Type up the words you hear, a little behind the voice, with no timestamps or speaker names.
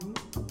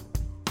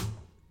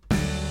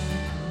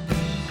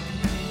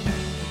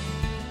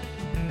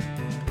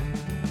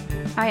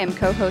I am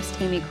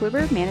co-host Amy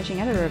Kluber,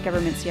 Managing Editor of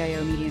Government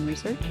CIO Media and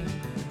Research.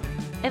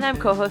 And I'm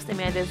co-host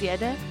Amanda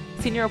Ziede,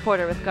 Senior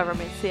Reporter with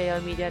Government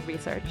CIO Media and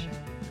Research.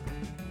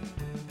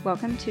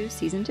 Welcome to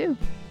Season 2.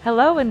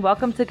 Hello and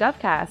welcome to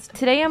GovCast.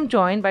 Today I'm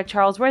joined by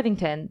Charles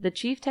Worthington, the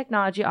Chief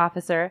Technology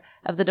Officer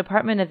of the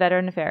Department of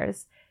Veteran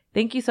Affairs.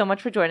 Thank you so much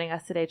for joining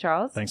us today,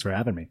 Charles. Thanks for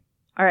having me.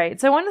 All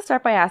right, so I want to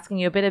start by asking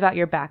you a bit about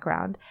your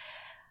background.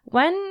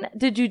 When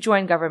did you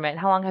join government?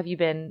 How long have you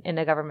been in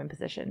a government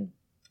position?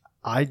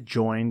 I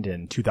joined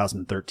in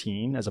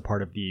 2013 as a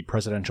part of the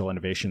Presidential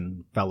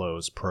Innovation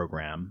Fellows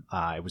program.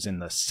 I was in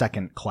the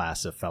second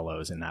class of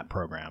fellows in that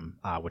program,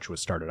 which was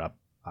started up,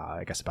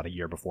 I guess, about a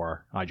year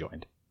before I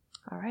joined.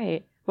 All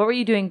right. What were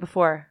you doing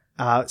before?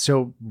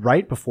 So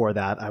right before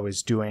that, I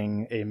was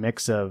doing a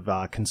mix of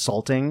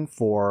consulting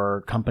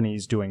for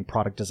companies doing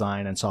product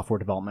design and software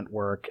development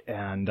work,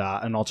 and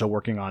also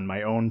working on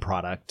my own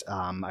product.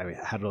 I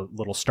had a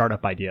little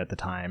startup idea at the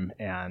time,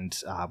 and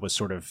was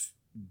sort of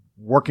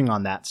working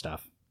on that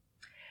stuff.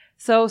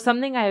 So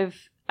something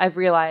I've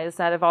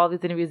realized out of all these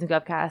interviews in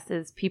GovCast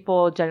is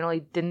people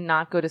generally did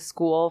not go to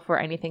school for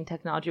anything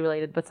technology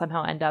related, but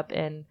somehow end up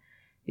in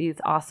these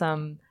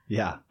awesome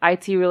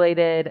IT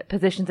related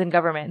positions in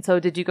government. So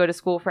did you go to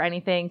school for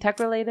anything tech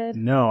related?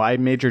 No, I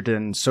majored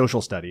in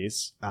social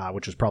studies,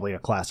 which was probably a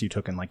class you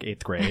took in like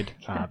 8th grade.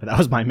 But that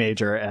was my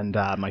major. And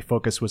my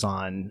focus was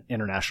on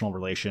international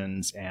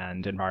relations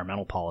and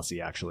environmental policy,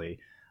 actually.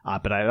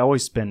 But I'd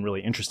always been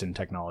really interested in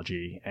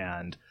technology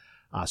and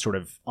sort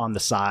of on the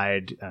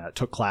side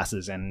took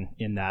classes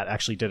in that.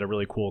 Actually did a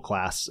really cool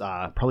class.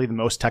 Probably the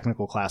most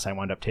technical class I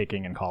wound up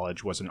taking in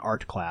college was an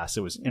art class.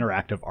 It was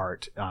interactive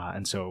art.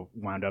 And so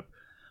wound up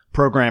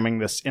programming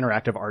this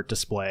interactive art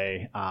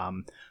display.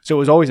 So it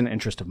was always an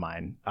interest of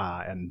mine.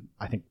 And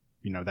I think,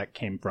 that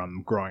came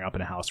from growing up in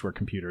a house where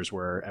computers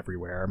were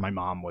everywhere. My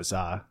mom was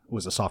a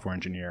software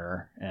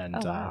engineer. And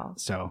wow.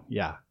 So,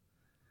 yeah.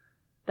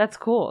 That's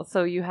cool.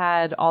 So you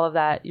had all of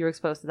that. You were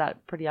exposed to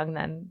that pretty young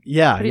then.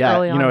 Yeah.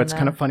 Early on It's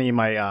kind of funny.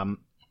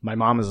 My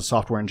mom is a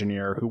software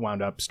engineer who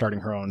wound up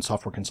starting her own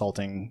software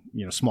consulting,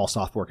 small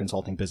software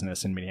consulting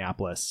business in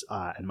Minneapolis.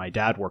 And my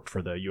dad worked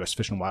for the U.S.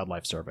 Fish and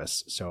Wildlife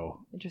Service. So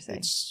interesting.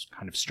 It's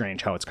kind of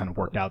strange how it's kind of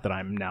worked out that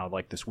I'm now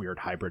like this weird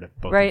hybrid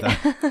of both right.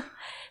 of them.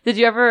 Did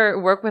you ever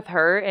work with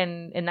her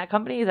in that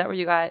company? Is that where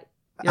you got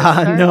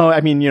no,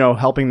 I mean,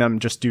 helping them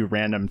just do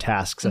random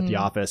tasks at the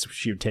office.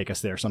 She would take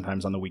us there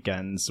sometimes on the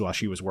weekends while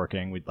she was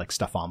working. We'd like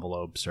stuff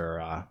envelopes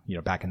or,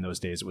 back in those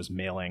days, it was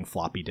mailing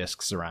floppy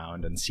disks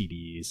around and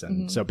CDs.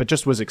 And so, but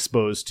just was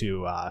exposed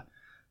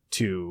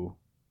to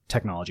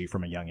technology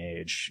from a young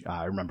age.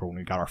 I remember when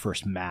we got our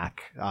first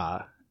Mac,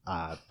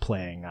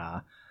 playing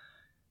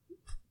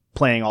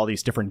all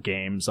these different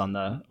games on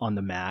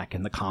the Mac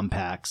and the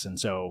compacts. And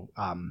so,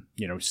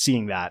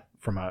 seeing that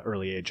from an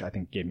early age, I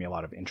think gave me a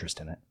lot of interest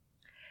in it.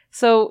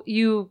 So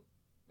you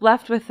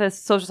left with a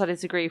social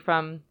studies degree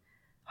from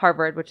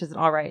Harvard, which is an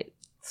all right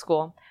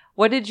school.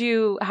 How did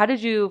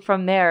you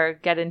from there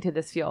get into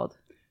this field?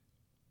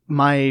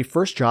 My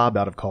first job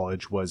out of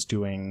college was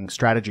doing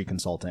strategy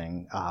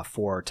consulting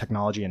for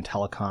technology and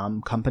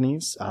telecom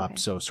companies. Okay.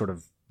 So sort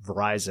of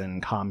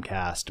Verizon,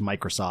 Comcast,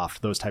 Microsoft,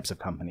 those types of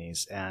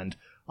companies. And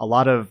a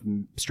lot of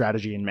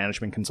strategy and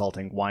management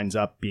consulting winds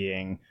up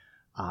being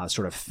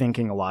sort of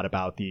thinking a lot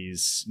about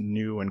these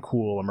new and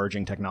cool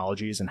emerging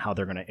technologies and how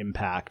they're going to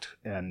impact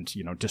and,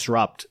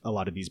 disrupt a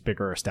lot of these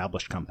bigger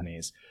established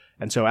companies.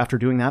 And so after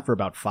doing that for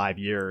about 5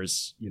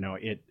 years,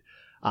 it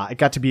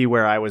got to be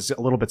where I was a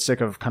little bit sick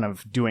of kind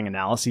of doing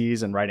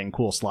analyses and writing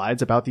cool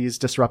slides about these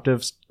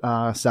disruptive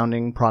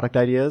sounding product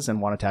ideas and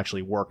wanted to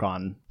actually work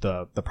on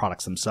the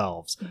products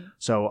themselves. Mm-hmm.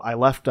 So I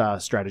left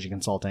strategy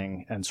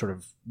consulting and sort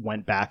of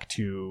went back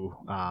to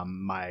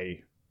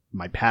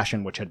my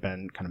passion, which had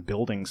been kind of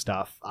building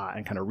stuff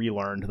and kind of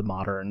relearned the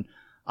modern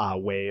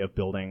way of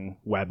building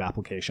web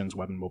applications,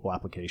 web and mobile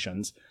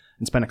applications,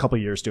 and spent a couple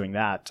of years doing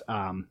that.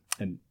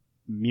 And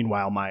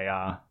meanwhile,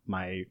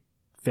 my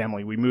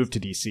family, we moved to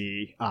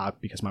DC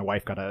because my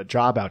wife got a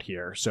job out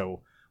here.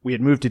 So we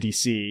had moved to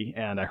DC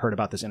and I heard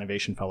about this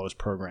Innovation Fellows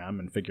program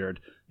and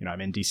figured,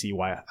 I'm in DC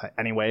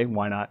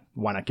why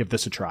not give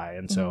this a try?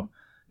 And so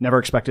never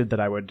expected that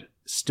I would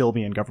still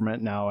be in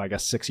government now, I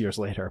guess 6 years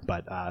later,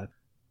 but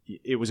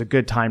it was a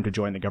good time to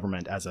join the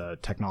government as a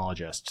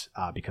technologist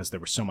because there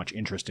was so much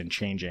interest in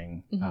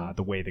changing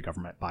the way the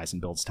government buys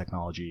and builds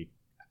technology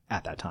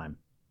at that time.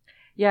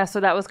 Yeah, so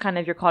that was kind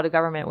of your call to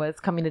government, was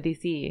coming to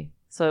DC.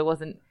 So it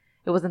wasn't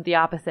the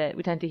opposite.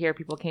 We tend to hear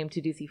people came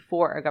to DC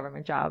for a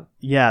government job.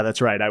 Yeah,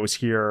 that's right. I was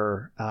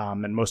here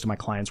and most of my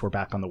clients were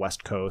back on the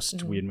West Coast.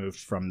 Mm-hmm. We had moved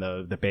from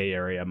the Bay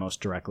Area most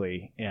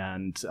directly.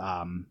 And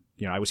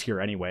I was here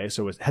anyway,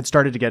 so had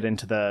started to get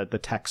into the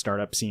tech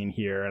startup scene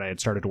here, and I had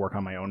started to work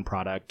on my own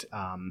product,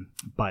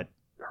 but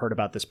heard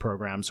about this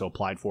program, so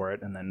applied for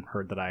it, and then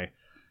heard that I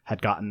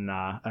had gotten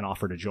an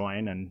offer to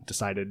join and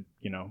decided,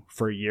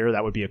 for a year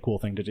that would be a cool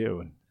thing to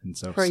do. And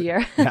so for a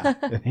year, yeah,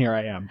 and here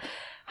I am.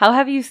 How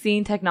have you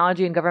seen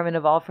technology and government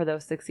evolve for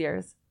those 6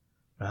 years?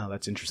 Oh,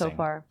 that's interesting. So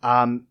far.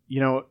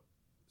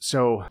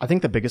 So I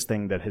think the biggest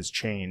thing that has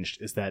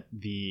changed is that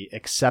the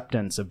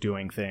acceptance of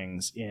doing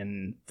things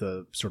in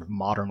the sort of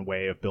modern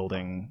way of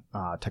building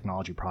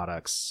technology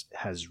products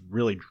has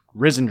really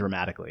risen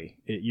dramatically.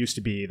 It used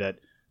to be that,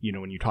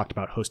 when you talked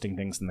about hosting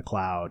things in the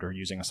cloud or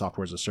using a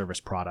software as a service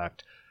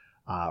product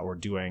or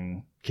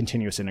doing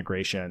continuous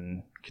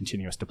integration,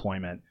 continuous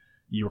deployment,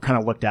 you were kind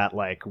of looked at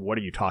like, what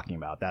are you talking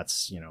about?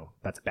 That's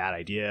a bad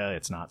idea.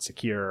 It's not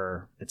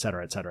secure, et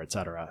cetera, et cetera, et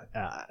cetera.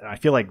 And I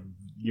feel like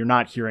you're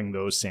not hearing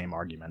those same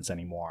arguments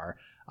anymore.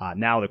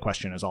 Now the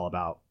question is all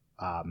about,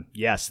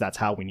 yes, that's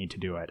how we need to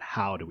do it.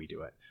 How do we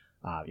do it?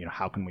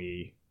 How can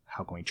we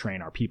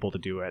train our people to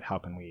do it? How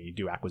can we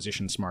do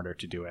acquisition smarter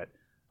to do it?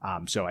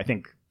 So I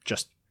think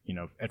just,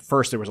 at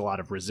first there was a lot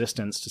of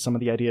resistance to some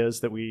of the ideas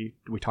that we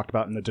talked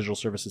about in the digital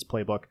services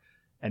playbook.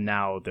 And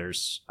now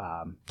there's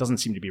doesn't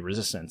seem to be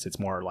resistance. It's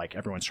more like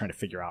everyone's trying to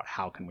figure out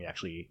how can we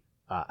actually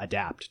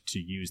adapt to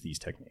use these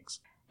techniques.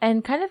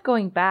 And kind of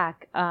going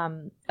back a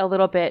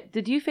little bit,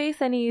 did you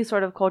face any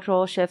sort of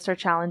cultural shifts or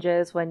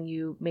challenges when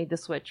you made the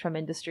switch from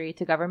industry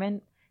to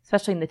government,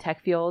 especially in the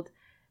tech field?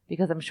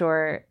 Because I'm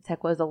sure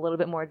tech was a little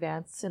bit more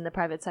advanced in the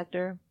private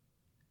sector.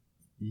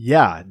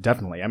 Yeah,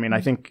 definitely. I mean, I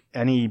think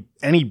any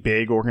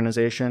big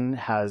organization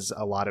has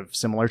a lot of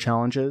similar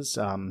challenges.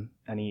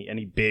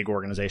 Any big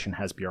organization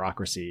has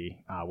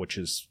bureaucracy, which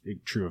is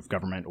true of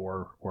government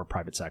or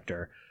private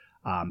sector.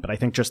 But I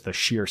think just the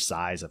sheer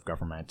size of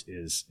government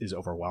is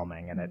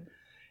overwhelming, and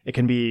it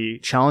can be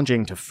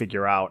challenging to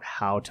figure out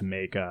how to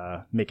make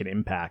an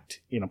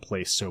impact in a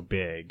place so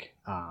big.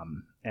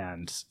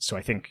 And so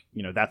I think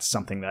that's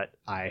something that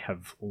I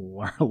have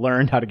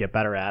learned how to get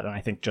better at, and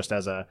I think just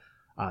as a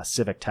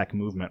civic tech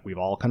movement, we've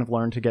all kind of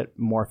learned to get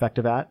more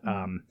effective at.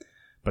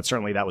 But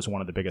certainly that was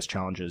one of the biggest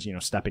challenges,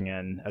 stepping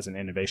in as an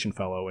innovation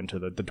fellow into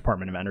the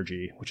Department of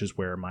Energy, which is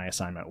where my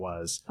assignment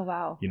was. Oh,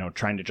 wow.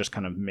 Trying to just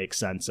kind of make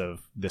sense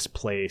of this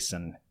place,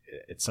 and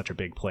it's such a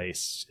big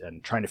place,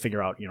 and trying to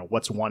figure out,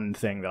 what's one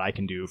thing that I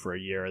can do for a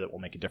year that will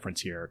make a difference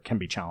here can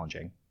be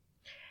challenging.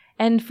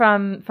 And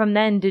from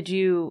then, did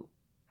you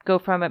go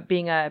from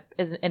being an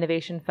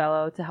innovation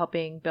fellow to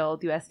helping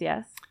build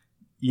USDS?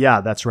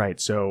 Yeah, that's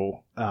right.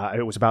 So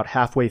it was about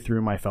halfway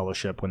through my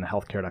fellowship when the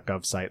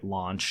healthcare.gov site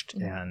launched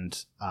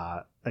and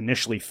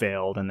initially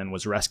failed and then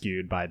was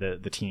rescued by the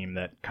team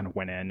that kind of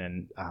went in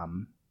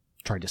and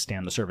tried to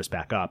stand the service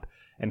back up.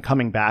 And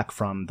coming back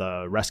from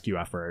the rescue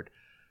effort,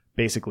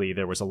 basically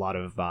there was a lot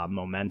of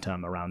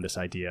momentum around this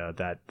idea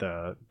that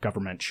the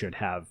government should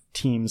have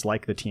teams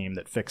like the team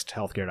that fixed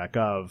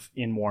healthcare.gov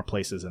in more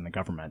places in the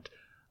government.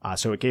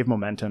 So it gave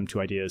momentum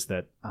to ideas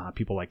that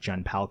people like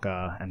Jen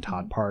Palka and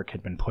Todd Park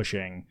had been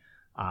pushing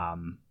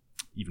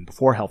even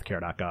before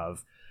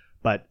healthcare.gov.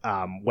 But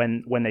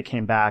when they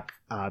came back,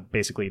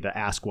 basically the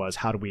ask was,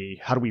 how do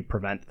we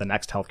prevent the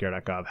next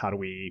healthcare.gov? How do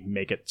we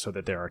make it so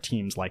that there are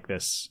teams like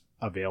this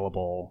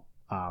available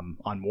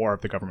on more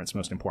of the government's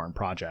most important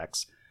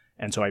projects?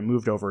 And so I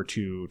moved over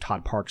to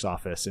Todd Park's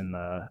office in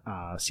the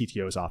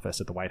CTO's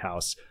office at the White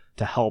House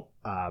to help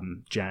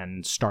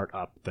Jen start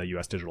up the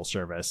U.S. Digital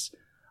Service.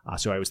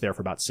 So I was there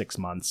for about 6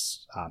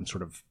 months,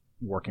 sort of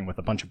working with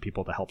a bunch of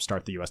people to help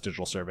start the U.S.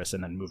 Digital Service,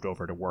 and then moved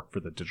over to work for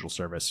the Digital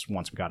Service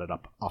once we got it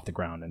up off the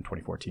ground in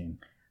 2014.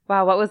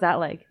 Wow, what was that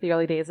like, the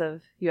early days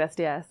of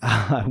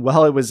USDS?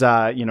 Well, it was,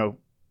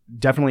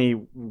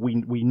 definitely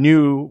we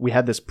knew we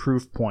had this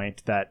proof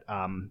point that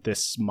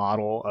this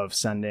model of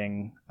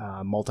sending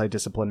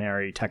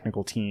multidisciplinary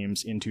technical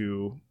teams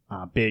into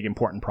big,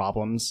 important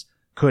problems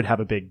could have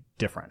a big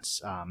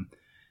difference.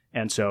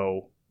 And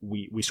so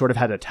we sort of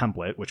had a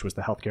template, which was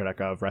the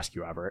healthcare.gov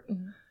rescue effort.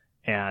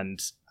 And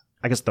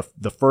I guess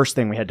the first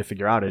thing we had to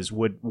figure out is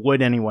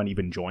would anyone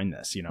even join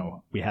this?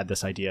 We had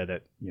this idea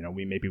that,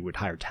 we maybe would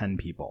hire 10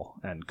 people,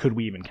 and could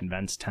we even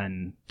convince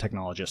 10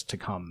 technologists to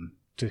come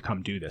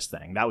do this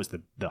thing? That was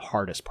the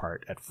hardest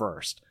part at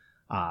first,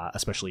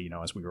 especially,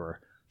 as we were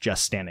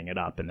just standing it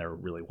up and there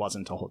really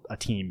wasn't a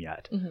team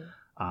yet.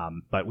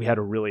 But we had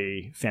a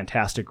really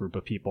fantastic group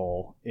of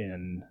people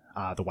in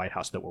the White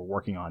House that were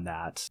working on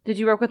that. Did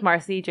you work with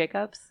Marcy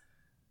Jacobs?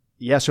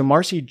 Yeah, so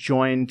Marcy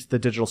joined the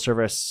digital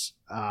service,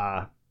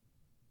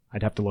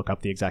 I'd have to look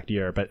up the exact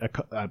year, but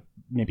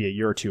maybe a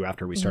year or two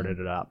after we started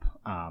it up.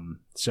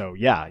 So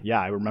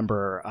I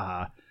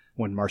remember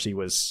when Marcy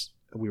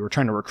we were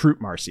trying to recruit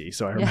Marcy.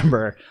 So I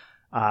remember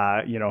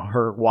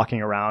her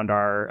walking around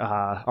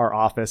our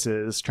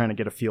offices trying to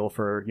get a feel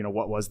for,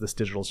 what was this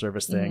digital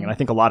service thing. And I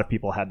think a lot of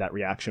people had that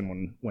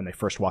reaction when they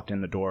first walked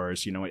in the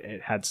doors.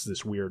 It has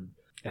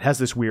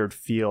this weird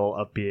feel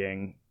of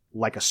being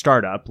like a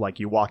startup.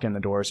 Like you walk in the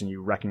doors and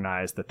you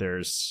recognize that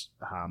there's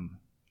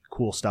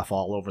cool stuff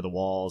all over the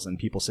walls and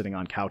people sitting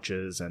on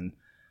couches and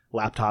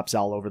laptops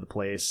all over the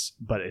place,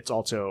 but it's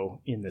also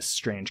in this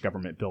strange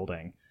government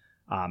building.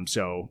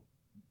 So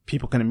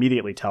people can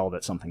immediately tell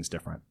that something's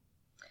different.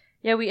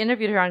 Yeah, we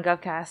interviewed her on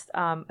GovCast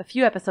a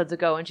few episodes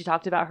ago, and she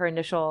talked about her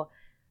initial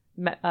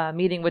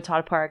meeting with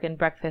Todd Park and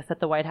breakfast at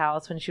the White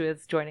House when she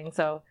was joining.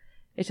 So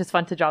it's just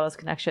fun to draw those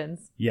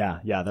connections. Yeah,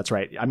 that's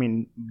right. I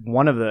mean,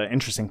 one of the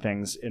interesting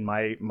things in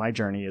my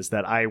journey is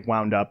that I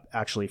wound up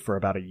actually for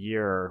about a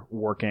year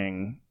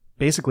working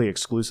basically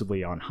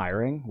exclusively on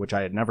hiring, which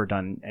I had never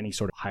done any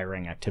sort of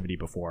hiring activity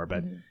before,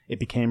 but it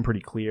became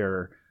pretty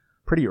clear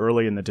pretty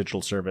early in the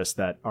digital service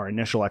that our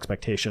initial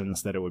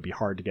expectations that it would be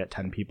hard to get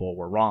 10 people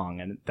were wrong,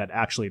 and that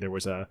actually there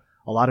was a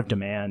lot of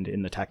demand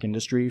in the tech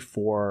industry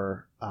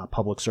for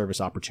public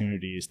service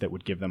opportunities that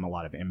would give them a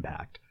lot of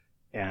impact.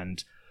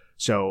 And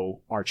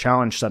so our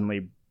challenge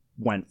suddenly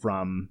went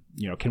from,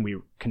 can we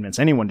convince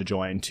anyone to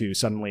join, to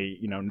suddenly,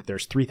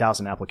 there's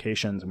 3,000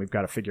 applications and we've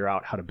got to figure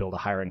out how to build a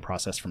hiring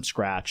process from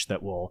scratch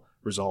that will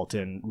result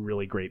in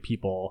really great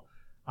people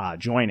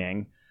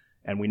joining.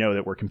 And we know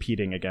that we're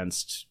competing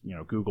against,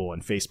 Google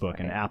and Facebook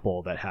and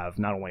Apple that have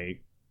not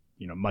only,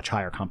 much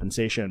higher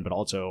compensation, but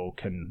also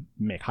can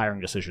make hiring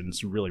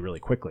decisions really, really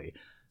quickly.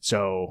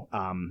 So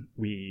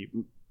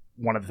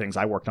one of the things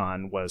I worked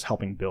on was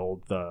helping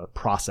build the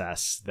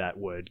process that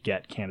would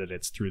get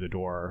candidates through the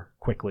door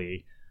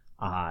quickly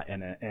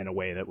in a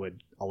way that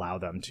would allow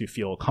them to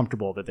feel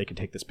comfortable that they could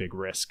take this big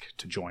risk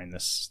to join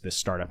this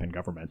startup in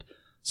government.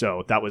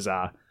 So that was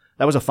a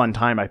fun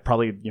time. I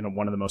probably,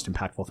 one of the most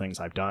impactful things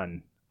I've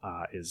done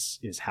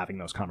is having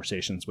those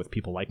conversations with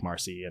people like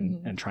Marcy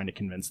and trying to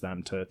convince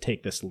them to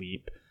take this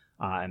leap.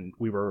 And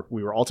we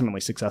were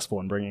ultimately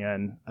successful in bringing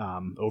in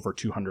over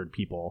 200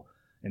 people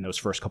in those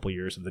first couple of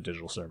years of the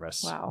digital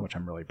service, which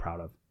I'm really proud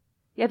of.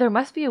 Yeah, there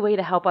must be a way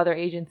to help other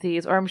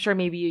agencies, or I'm sure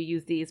maybe you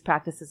use these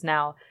practices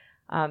now,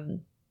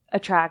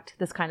 attract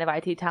this kind of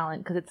IT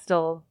talent, because it's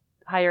still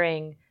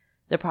hiring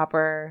the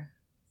proper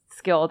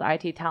skilled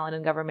IT talent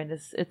in government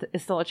is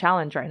still a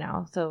challenge right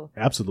now. So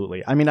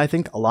absolutely. I mean, I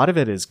think a lot of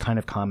it is kind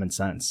of common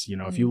sense.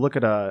 If you look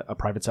at a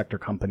private sector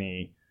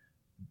company,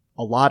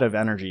 a lot of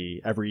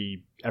energy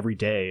every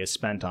day is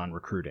spent on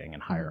recruiting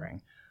and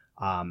hiring.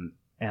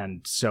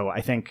 And so I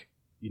think,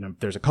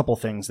 there's a couple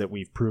things that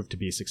we've proved to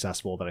be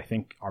successful that I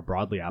think are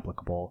broadly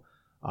applicable.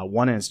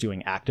 One is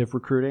doing active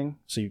recruiting.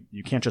 So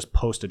you can't just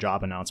post a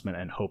job announcement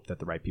and hope that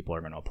the right people are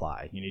going to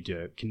apply. You need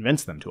to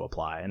convince them to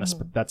apply. And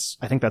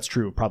I think that's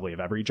true probably of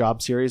every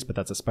job series, but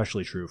that's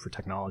especially true for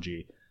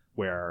technology,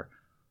 where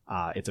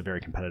it's a very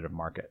competitive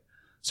market.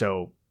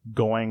 So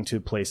going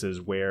to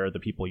places where the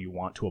people you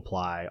want to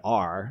apply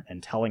are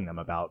and telling them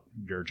about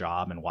your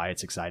job and why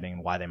it's exciting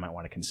and why they might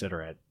want to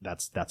consider it,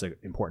 that's an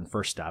important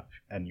first step.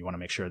 And you want to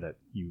make sure that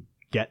you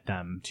get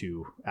them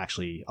to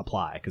actually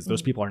apply, because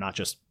those people are not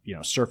just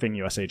surfing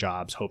USA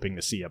Jobs hoping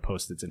to see a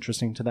post that's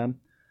interesting to them.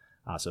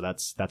 So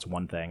that's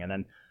one thing. And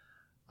then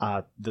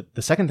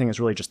the second thing is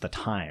really just the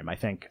time. I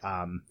think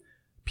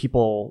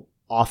people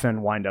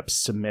often wind up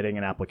submitting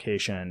an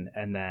application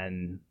and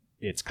then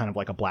it's kind of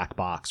like a black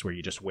box where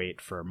you just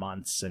wait for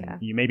months and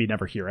you maybe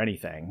never hear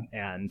anything.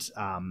 And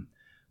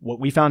what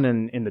we found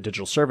in the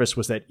digital service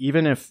was that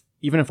even if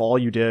all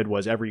you did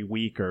was every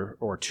week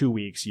or 2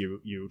 weeks,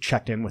 you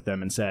checked in with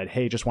them and said,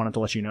 hey, just wanted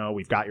to let you know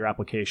we've got your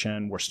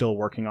application. We're still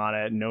working on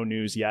it. No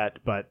news yet,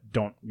 but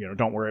don't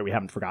worry. We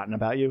haven't forgotten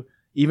about you.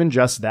 Even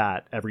just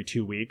that every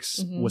 2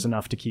 weeks was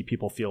enough to keep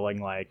people feeling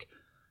like,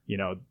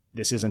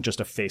 this isn't just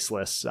a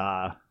faceless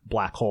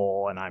black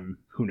hole and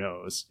who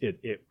knows.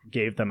 It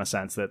gave them a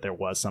sense that there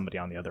was somebody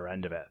on the other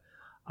end of it.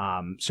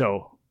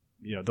 So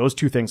those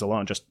two things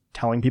alone, just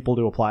telling people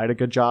to apply to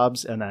good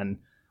jobs, and then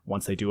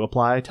once they do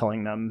apply,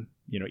 telling them,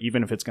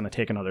 even if it's going to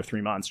take another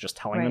 3 months, just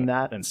telling them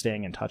that and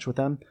staying in touch with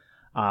them.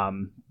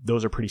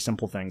 Those are pretty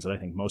simple things that I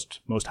think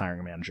most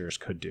hiring managers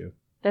could do.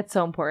 That's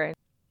so important.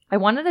 I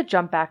wanted to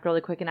jump back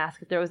really quick and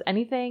ask if there was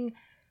anything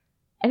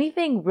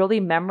really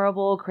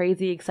memorable,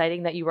 crazy,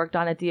 exciting that you worked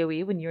on at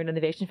DOE when you were an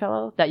innovation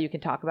fellow that you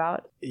can talk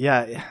about?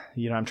 Yeah.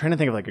 I'm trying to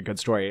think of like a good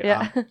story.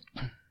 Yeah.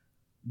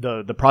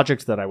 The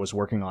project that I was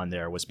working on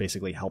there was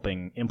basically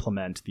helping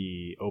implement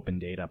the open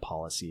data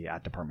policy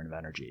at Department of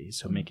Energy.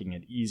 So making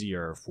it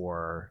easier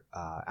for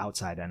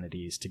outside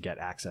entities to get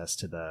access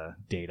to the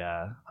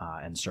data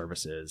and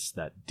services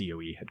that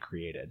DOE had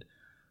created.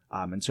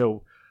 And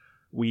so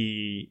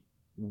we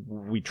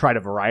tried a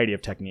variety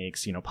of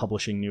techniques,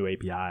 publishing new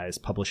APIs,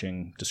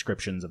 publishing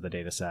descriptions of the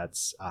data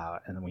sets,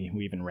 and then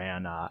we even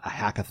ran a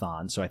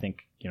hackathon. So I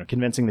think,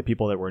 convincing the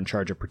people that were in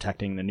charge of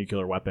protecting the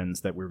nuclear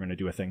weapons that we were going to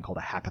do a thing called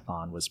a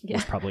hackathon was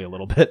probably a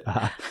little bit,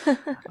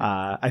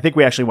 I think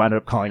we actually wound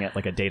up calling it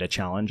like a data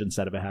challenge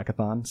instead of a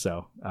hackathon.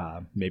 So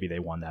maybe they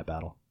won that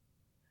battle.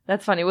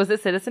 That's funny. Was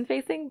it citizen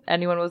facing?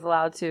 Anyone was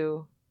allowed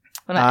to?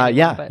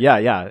 Yeah.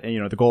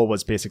 And, the goal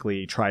was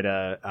basically try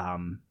to,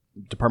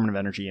 Department of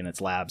Energy and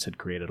its labs had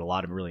created a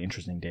lot of really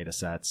interesting data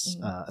sets,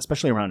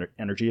 especially around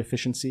energy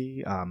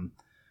efficiency.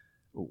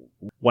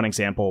 One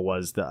example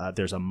was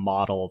there's a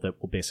model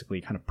that will basically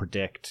kind of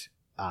predict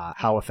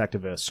how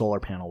effective a solar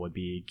panel would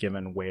be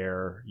given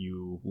where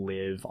you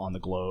live on the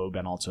globe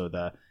and also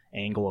the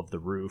angle of the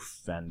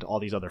roof and all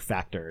these other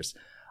factors.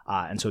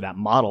 And so that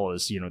model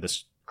is,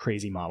 this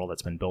crazy model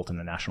that's been built in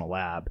the national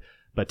lab.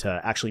 But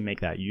to actually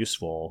make that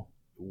useful,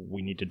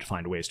 we needed to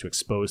find ways to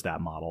expose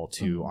that model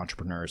to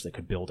entrepreneurs that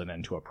could build it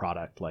into a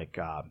product like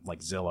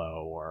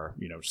Zillow, or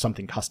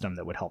something custom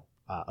that would help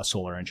a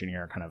solar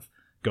engineer kind of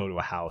go to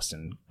a house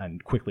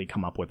and quickly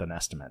come up with an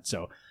estimate.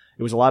 So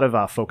it was a lot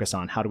of focus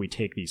on how do we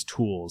take these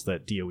tools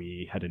that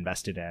DOE had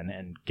invested in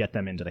and get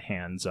them into the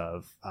hands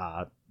of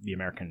the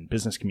American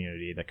business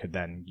community that could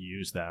then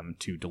use them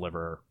to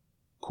deliver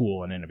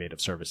cool and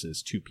innovative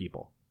services to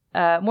people.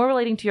 More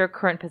relating to your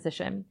current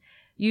position,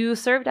 you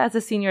served as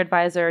a senior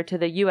advisor to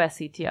the U.S.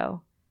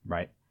 CTO.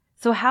 Right.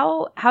 So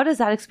how does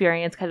that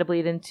experience kind of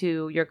bleed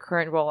into your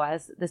current role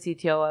as the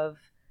CTO of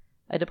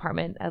a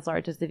department as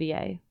large as the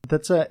VA?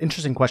 That's an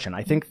interesting question.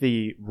 I think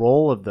the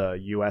role of the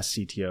U.S.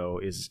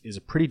 CTO is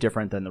pretty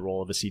different than the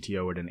role of a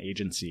CTO at an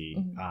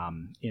agency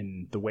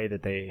in the way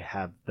that they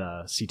have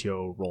the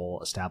CTO role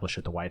established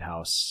at the White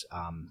House.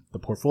 The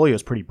portfolio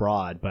is pretty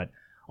broad, but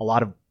a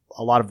lot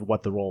of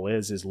what the role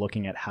is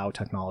looking at how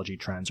technology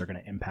trends are going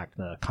to impact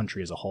the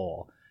country as a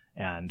whole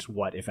and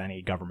what, if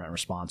any, government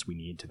response we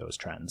need to those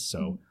trends.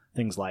 So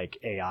things like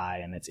AI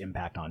and its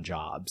impact on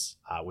jobs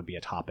would be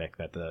a topic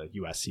that the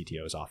U.S.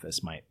 CTO's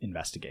office might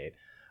investigate.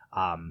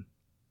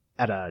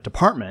 At a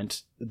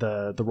department,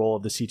 the role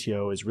of the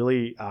CTO is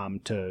really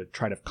to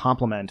try to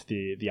complement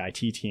the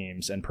IT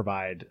teams and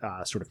provide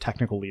sort of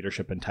technical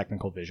leadership and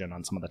technical vision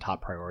on some of the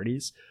top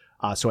priorities.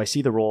 So I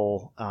see the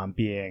role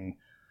being,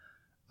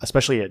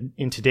 especially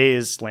in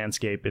today's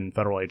landscape in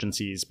federal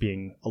agencies,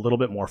 being a little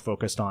bit more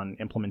focused on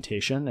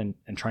implementation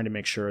and trying to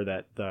make sure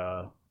that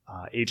the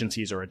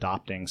agencies are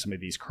adopting some of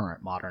these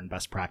current modern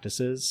best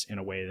practices in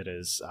a way that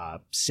is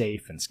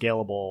safe and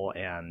scalable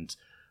and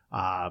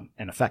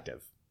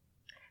effective.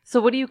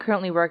 So what are you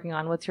currently working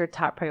on? What's your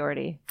top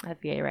priority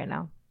at VA right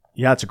now?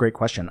 Yeah, it's a great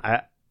question.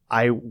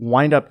 I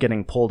wind up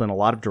getting pulled in a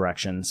lot of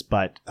directions,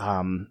 but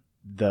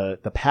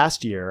the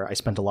past year, I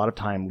spent a lot of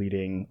time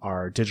leading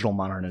our digital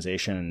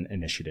modernization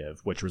initiative,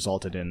 which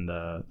resulted in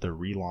the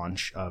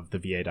relaunch of the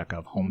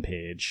VA.gov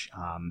homepage.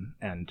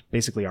 And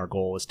basically, our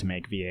goal is to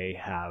make VA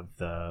have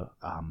the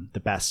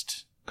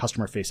best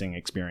customer-facing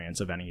experience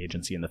of any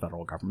agency in the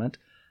federal government.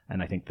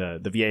 And I think the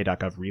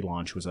VA.gov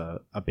relaunch was a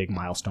big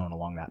milestone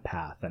along that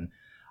path. And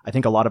I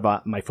think a lot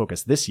of my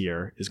focus this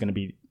year is going to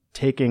be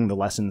taking the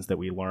lessons that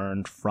we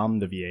learned from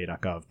the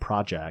VA.gov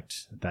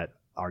project that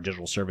our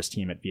digital service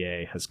team at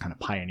VA has kind of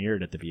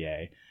pioneered at the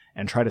VA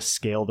and try to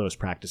scale those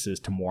practices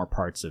to more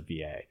parts of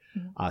VA.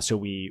 So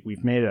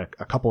we've made a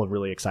couple of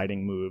really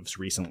exciting moves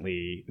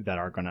recently that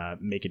are going to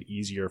make it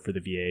easier for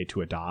the VA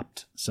to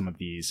adopt some of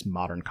these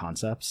modern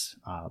concepts.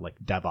 Like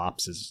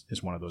DevOps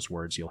is one of those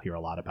words you'll hear a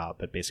lot about,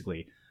 but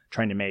basically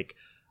trying to make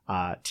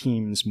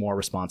teams more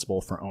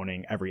responsible for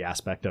owning every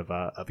aspect of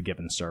a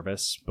given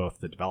service, both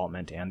the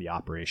development and the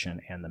operation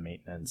and the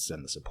maintenance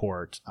and the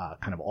support,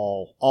 kind of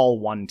all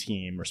one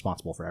team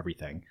responsible for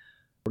everything.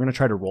 We're going to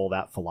try to roll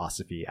that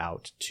philosophy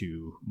out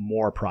to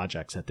more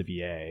projects at the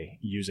VA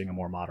using a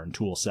more modern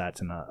tool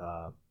set and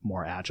a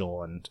more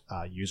agile and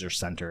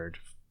user-centered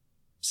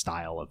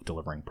style of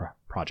delivering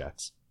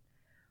projects.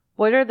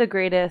 What are the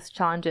greatest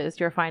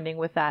challenges you're finding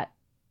with that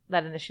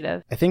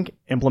initiative? I think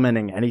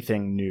implementing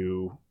anything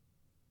new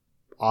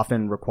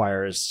often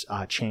requires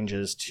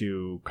changes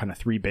to kind of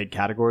three big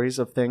categories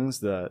of things: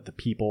 the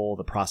people,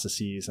 the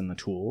processes, and the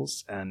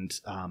tools. And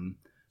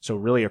so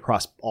really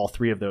across all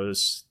three of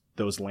those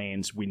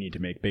lanes, we need to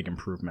make big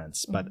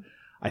improvements. But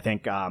I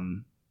think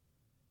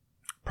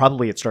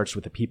probably it starts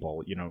with the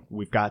people.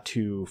 We've got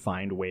to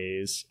find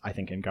ways, I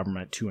think, in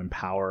government to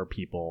empower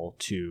people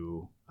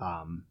to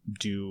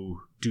do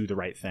the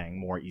right thing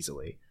more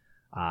easily.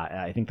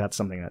 I think that's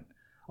something that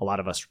a lot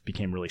of us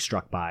became really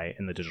struck by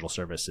in the digital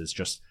service, is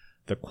just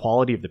the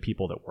quality of the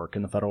people that work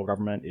in the federal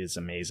government is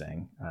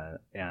amazing.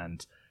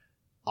 And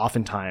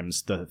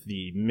oftentimes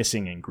the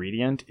missing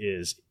ingredient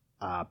is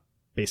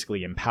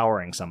basically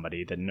empowering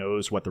somebody that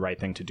knows what the right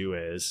thing to do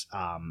is.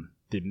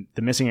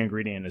 The missing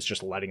ingredient is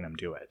just letting them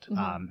do it.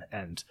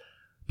 And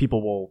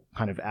people will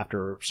kind of,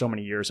 after so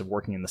many years of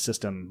working in the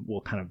system,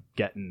 will kind of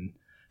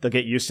they'll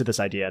get used to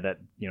this idea that,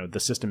 the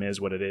system is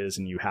what it is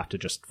and you have to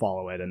just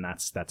follow it, and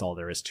that's all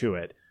there is to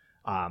it.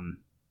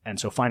 And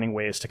so finding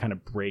ways to kind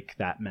of break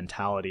that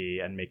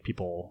mentality and make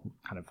people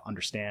kind of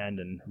understand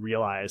and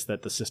realize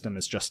that the system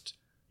is just,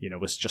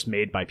 was just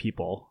made by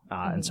people.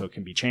 And so it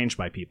can be changed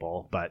by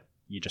people, but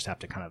you just have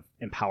to kind of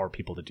empower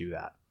people to do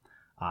that.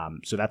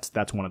 So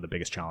that's one of the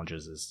biggest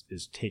challenges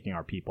is taking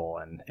our people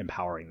and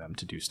empowering them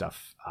to do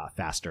stuff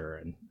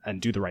faster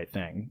and do the right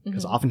thing.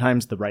 Because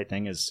oftentimes the right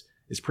thing is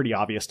pretty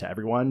obvious to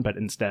everyone, but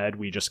instead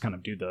we just kind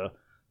of do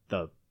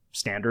the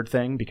standard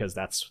thing because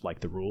that's like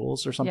the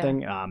rules or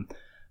something. Yeah.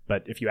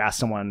 But if you ask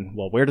someone,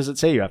 well, where does it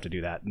say you have to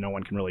do that? No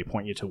one can really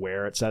point you to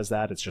where it says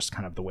that. It's just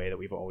kind of the way that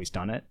we've always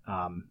done it.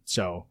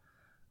 So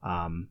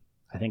I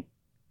think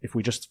if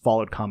we just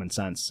followed common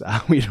sense,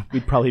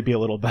 we'd probably be a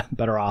little bit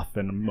better off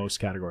in most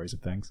categories of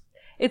things.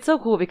 It's so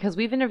cool because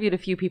we've interviewed a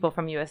few people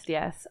from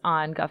USDS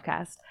on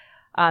GovCast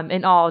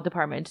in all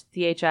departments,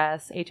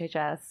 DHS,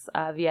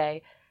 HHS, VA,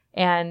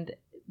 and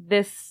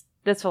this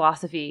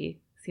philosophy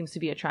seems to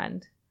be a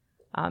trend.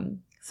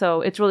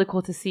 So it's really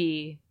cool to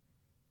see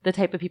the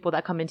type of people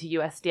that come into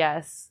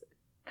USDS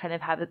kind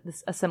of have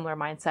a similar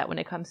mindset when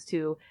it comes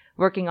to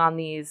working on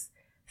these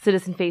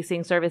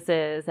citizen-facing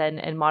services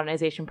and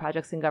modernization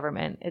projects in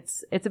government.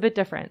 It's a bit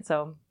different,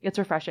 so it's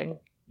refreshing.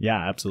 Yeah,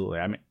 absolutely.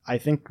 I mean, I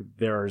think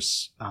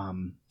there's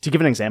to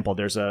give an example,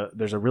 there's a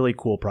really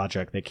cool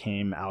project that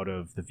came out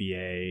of the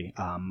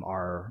VA,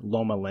 our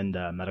Loma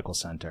Linda Medical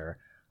Center.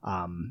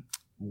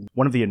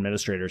 One of the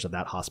administrators of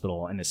that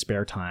hospital in his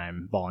spare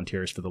time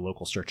volunteers for the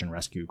local search and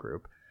rescue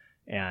group.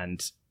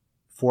 And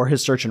for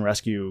his search and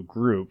rescue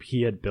group,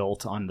 he had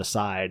built on the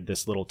side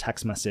this little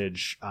text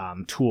message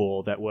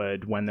tool that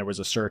would, when there was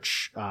a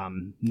search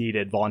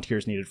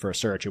volunteers needed for a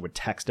search, it would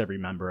text every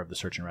member of the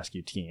search and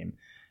rescue team.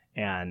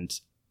 And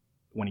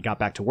when he got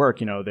back to work,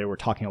 they were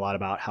talking a lot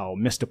about how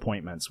missed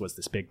appointments was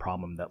this big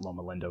problem that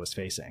Loma Linda was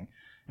facing.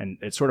 And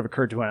it sort of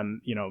occurred to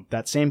him,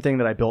 that same thing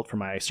that I built for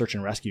my search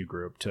and rescue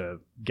group to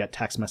get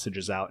text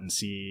messages out and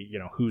see,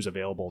 who's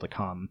available to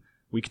come.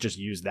 We could just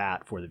use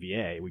that for the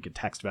VA. We could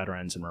text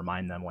veterans and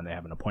remind them when they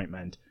have an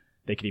appointment.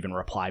 They could even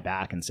reply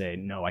back and say,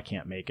 no, I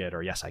can't make it,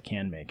 or yes, I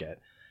can make it.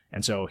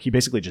 And so he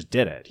basically just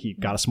did it. He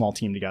got a small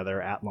team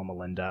together at Loma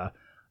Linda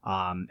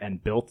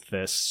and built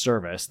this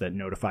service that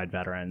notified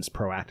veterans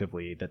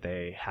proactively that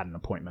they had an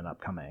appointment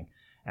upcoming.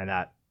 And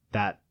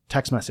that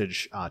text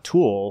message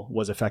tool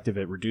was effective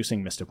at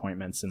reducing missed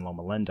appointments in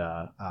Loma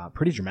Linda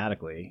pretty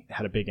dramatically. It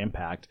had a big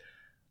impact.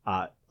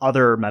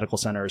 Other medical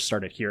centers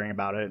started hearing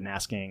about it and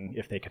asking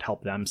if they could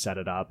help them set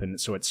it up. And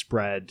so it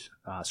spread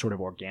sort of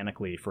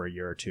organically for a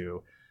year or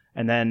two.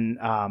 And then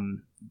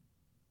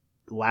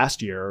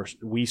last year,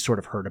 we sort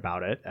of heard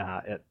about it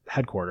at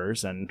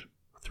headquarters, and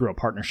through a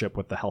partnership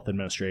with the health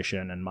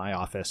administration and my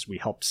office, we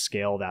helped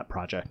scale that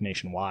project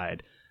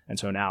nationwide. And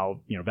so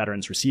now,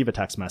 veterans receive a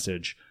text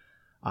message,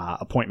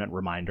 appointment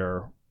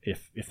reminder.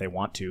 If they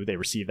want to, they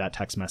receive that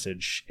text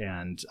message,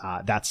 and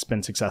that's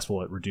been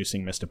successful at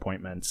reducing missed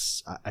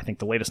appointments. I think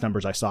the latest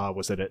numbers I saw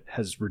was that it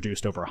has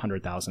reduced over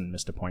 100,000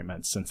 missed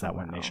appointments since that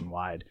went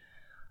nationwide.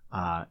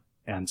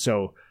 And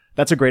so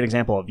that's a great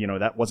example of,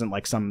 that wasn't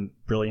like some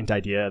brilliant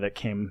idea that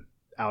came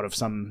out of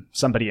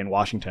somebody in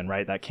Washington,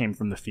 right? That came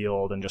from the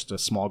field, and just a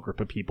small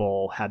group of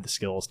people had the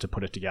skills to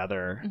put it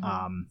together.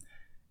 Mm-hmm.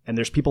 And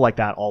there's people like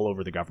that all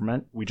over the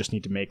government. We just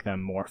need to make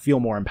them feel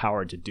more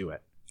empowered to do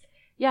it.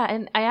 Yeah,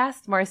 and I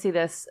asked Marcy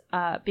this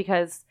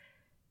because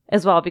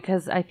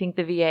I think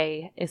the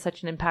VA is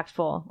such an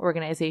impactful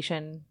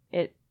organization.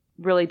 It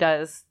really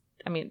does.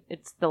 I mean,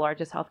 it's the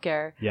largest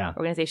healthcare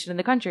organization in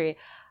the country.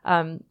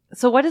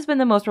 So what has been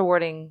the most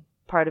rewarding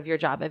part of your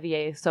job at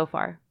VA so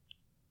far?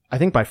 I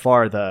think by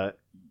far the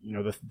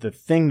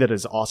thing that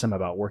is awesome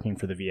about working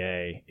for the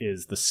VA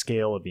is the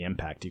scale of the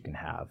impact you can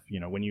have.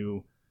 When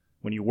you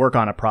work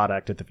on a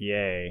product at the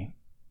VA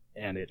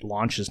and it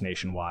launches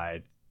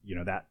nationwide,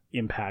 that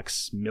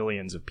impacts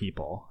millions of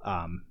people.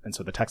 And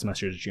so the text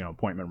message,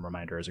 appointment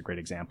reminder is a great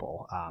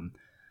example.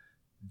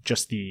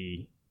 Just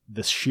the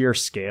sheer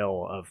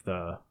scale of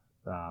the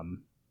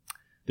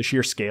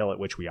sheer scale at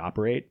which we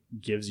operate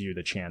gives you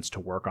the chance to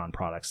work on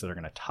products that are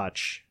going to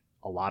touch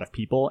a lot of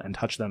people and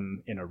touch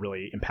them in a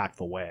really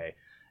impactful way.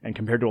 And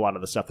compared to a lot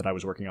of the stuff that I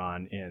was working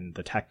on in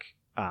the tech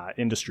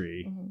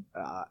industry,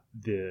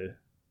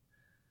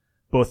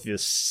 both the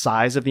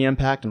size of the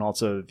impact and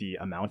also the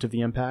amount of the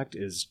impact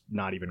is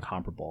not even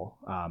comparable.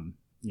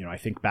 I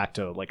think back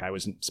to I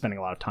was spending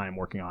a lot of time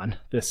working on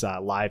this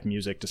live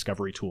music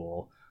discovery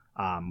tool,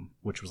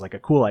 which was like a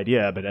cool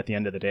idea, but at the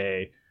end of the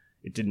day,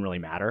 it didn't really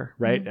matter,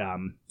 right?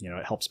 Mm-hmm.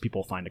 It helps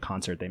people find a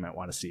concert they might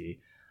want to see.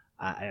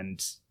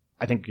 And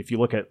I think if you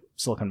look at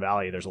Silicon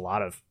Valley, there's a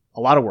lot of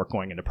work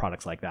going into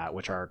products like that,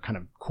 which are kind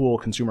of cool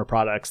consumer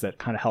products that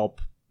kind of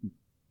help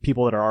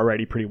people that are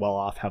already pretty well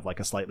off have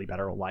a slightly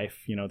better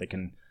life.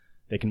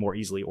 They can more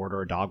easily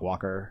order a dog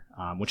walker,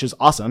 which is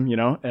awesome,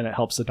 and it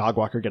helps the dog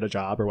walker get a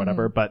job or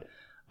whatever. Mm-hmm. But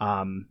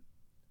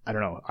I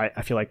don't know.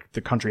 I feel like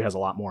the country has a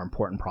lot more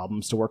important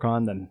problems to work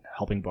on than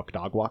helping book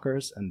dog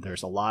walkers. And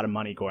there's a lot of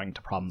money going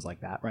to problems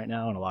like that right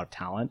now, and a lot of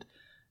talent.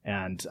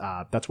 And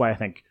that's why I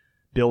think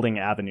building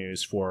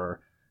avenues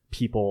for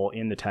people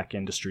in the tech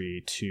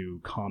industry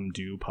to come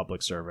do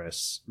public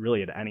service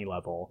really at any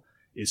level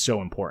is so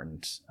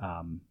important.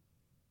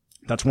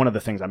 That's one of the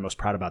things I'm most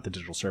proud about the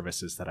digital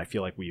service, is that I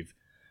feel like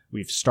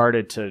we've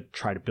started to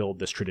try to build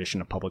this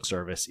tradition of public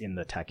service in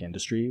the tech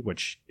industry,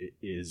 which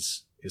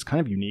is kind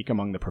of unique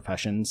among the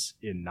professions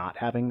in not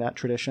having that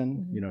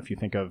tradition. Mm-hmm. If you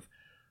think of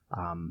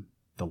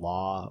the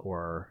law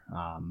or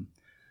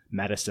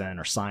medicine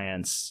or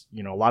science,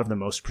 a lot of the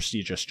most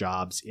prestigious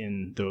jobs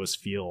in those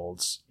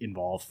fields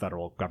involve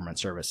federal government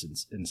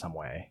service in some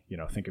way.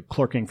 Think of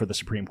clerking for the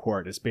Supreme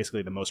Court is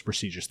basically the most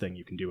prestigious thing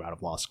you can do out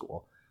of law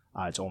school.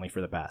 It's only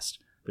for the best.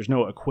 There's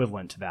no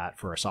equivalent to that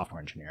for a software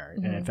engineer.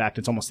 Mm-hmm. And in fact,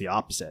 it's almost the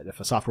opposite. If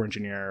a software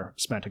engineer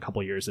spent a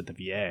couple years at the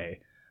VA,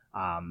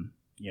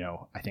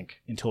 I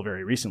think until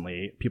very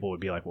recently, people would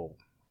be like, well,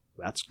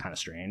 that's kind of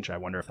strange. I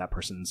wonder if that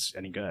person's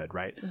any good,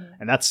 right? Mm-hmm.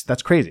 And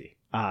that's crazy.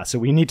 So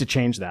we need to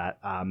change that.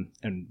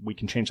 And we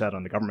can change that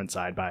on the government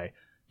side by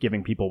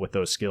giving people with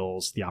those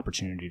skills the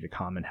opportunity to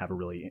come and have a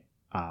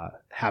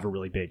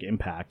really big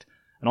impact.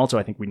 And also,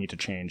 I think we need to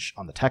change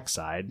on the tech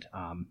side.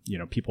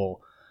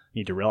 People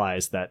need to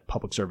realize that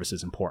public service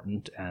is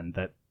important, and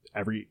that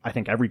I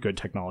think every good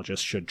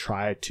technologist should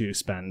try to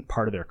spend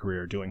part of their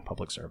career doing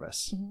public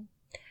service. Mm-hmm.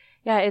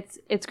 Yeah,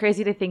 it's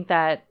crazy to think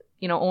that,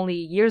 only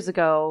years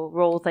ago,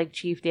 roles like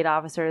chief data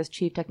officers,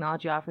 chief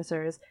technology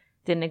officers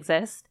didn't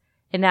exist.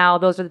 And now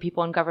those are the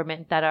people in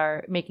government that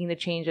are making the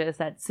changes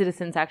that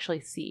citizens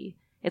actually see.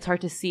 It's hard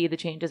to see the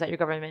changes that your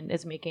government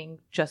is making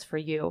just for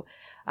you.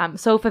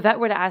 So if Yvette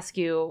were to ask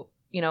you,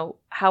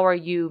 how are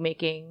you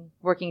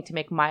working to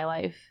make my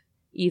life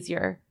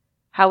easier?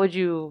 How would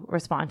you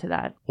respond to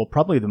that? Well,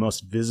 probably the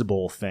most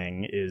visible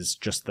thing is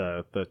just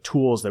the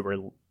tools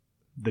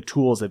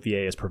that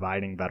VA is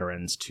providing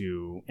veterans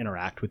to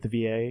interact with the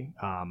VA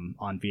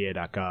on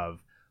va.gov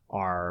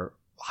are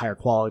higher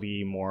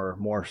quality,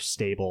 more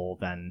stable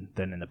than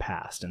in the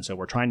past. And so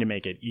we're trying to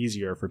make it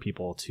easier for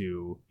people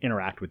to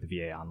interact with the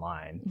VA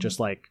online, mm-hmm. just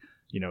like,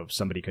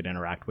 somebody could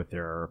interact with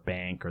their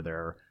bank or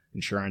their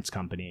insurance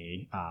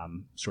company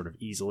sort of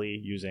easily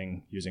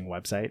using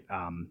website.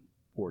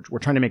 We're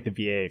trying to make the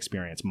VA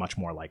experience much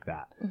more like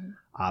that.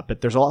 Mm-hmm. But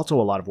there's also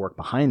a lot of work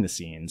behind the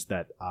scenes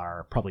that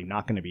are probably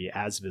not going to be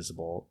as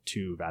visible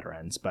to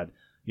veterans. But,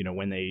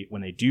 when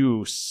they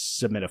do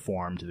submit a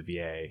form to the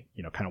VA,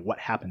 kind of what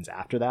happens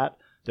after that.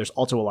 There's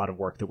also a lot of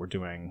work that we're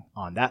doing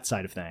on that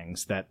side of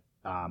things that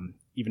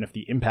even if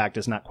the impact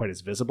is not quite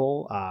as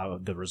visible,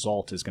 the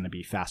result is going to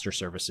be faster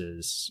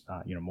services,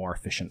 more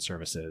efficient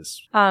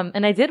services.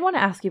 And I did want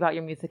to ask you about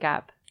your music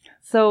app.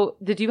 So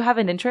did you have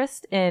an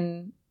interest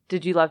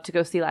did you love to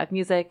go see live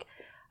music?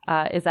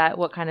 Is that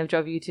what kind of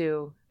drove you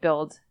to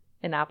build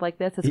an app like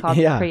this? It's called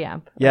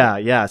Preamp.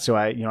 Right? Yeah.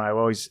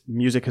 So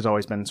music has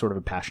always been sort of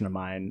a passion of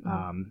mine.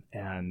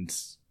 And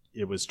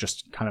it was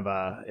just kind of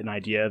an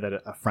idea that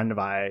a friend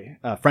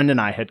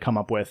and I had come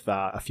up with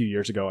a few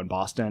years ago in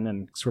Boston,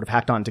 and sort of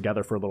hacked on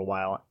together for a little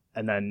while,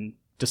 and then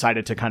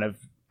decided to kind of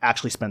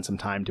actually spend some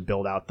time to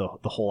build out the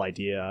whole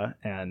idea.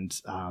 And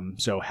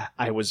so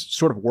I was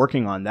sort of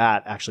working on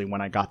that actually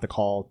when I got the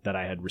call that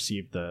I had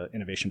received the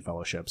Innovation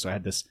Fellowship. So I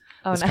had this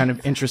nice. Kind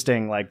of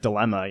interesting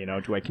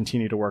dilemma, do I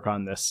continue to work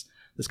on this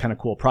kind of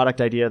cool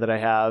product idea that I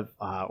have,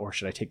 or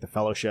should I take the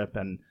fellowship?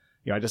 And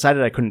I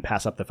decided I couldn't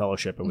pass up the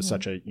fellowship. It was mm-hmm.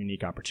 such a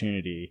unique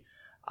opportunity.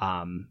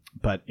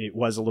 But it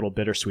was a little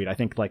bittersweet. I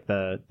think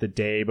the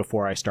day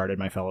before I started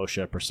my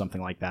fellowship or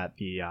something like that,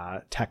 the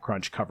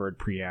TechCrunch covered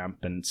Preamp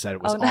and said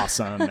it was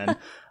awesome.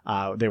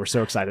 And they were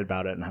so excited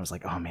about it. And I was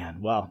like, oh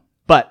man, well,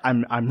 but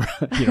I'm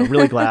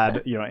really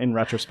glad, in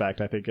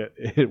retrospect, I think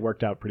it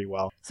worked out pretty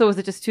well. So was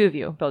it just two of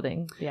you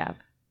building the app?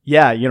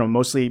 Yeah,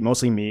 mostly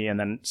me, and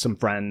then some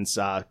friends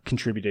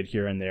contributed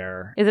here and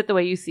there. Is it the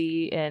way you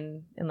see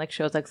in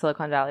shows like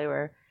Silicon Valley,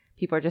 where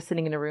people are just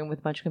sitting in a room with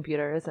a bunch of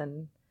computers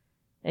and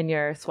in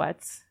your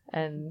sweats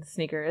and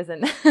sneakers,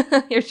 and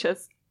you're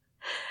just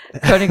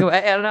coding away?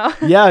 I don't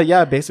know.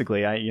 Yeah,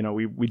 basically.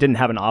 We didn't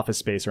have an office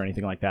space or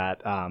anything like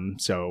that,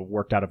 so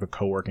worked out of a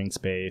co-working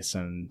space,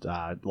 and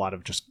a lot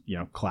of just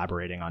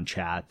collaborating on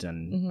chat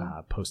and mm-hmm.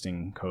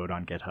 Posting code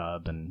on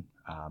GitHub, and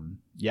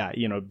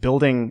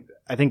building.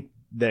 I think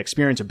the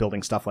experience of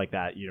building stuff like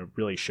that,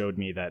 really showed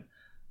me that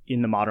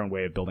in the modern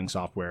way of building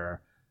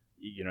software,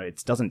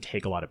 it doesn't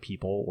take a lot of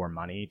people or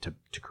money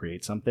to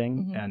create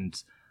something. Mm-hmm.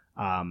 And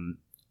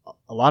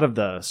a lot of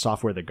the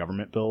software the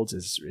government builds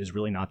is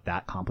really not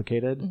that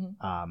complicated.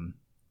 Mm-hmm.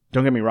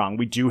 Don't get me wrong,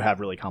 we do have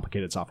really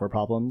complicated software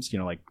problems,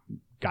 like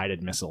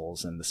guided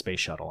missiles and the space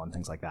shuttle and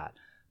things like that.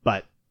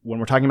 But when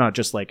we're talking about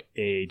just like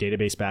a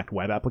database-backed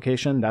web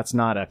application, that's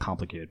not a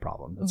complicated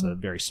problem. That's mm-hmm. a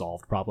very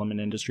solved problem in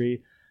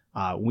industry.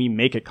 We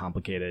make it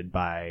complicated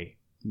by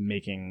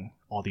making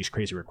all these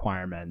crazy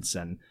requirements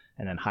and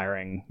then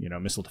hiring,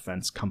 missile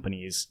defense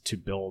companies to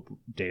build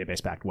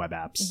database-backed web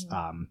apps.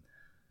 Mm-hmm.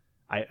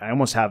 I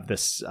almost have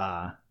this,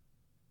 I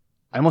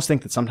almost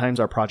think that sometimes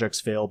our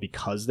projects fail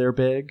because they're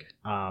big.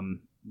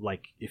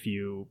 Like if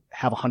you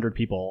have 100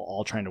 people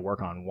all trying to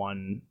work on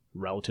one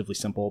relatively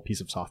simple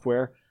piece of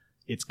software,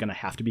 it's going to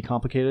have to be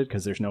complicated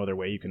because there's no other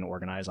way you can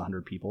organize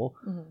 100 people.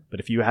 Mm-hmm. But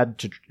if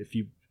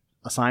you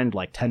assigned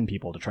like 10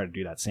 people to try to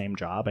do that same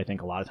job, I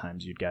think a lot of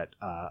times you'd get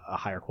a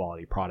higher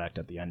quality product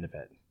at the end of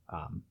it.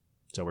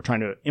 So we're trying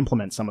to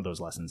implement some of those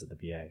lessons at the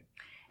VA.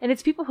 And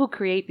it's people who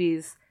create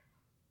these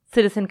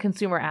citizen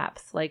consumer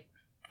apps, like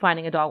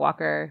finding a dog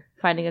walker,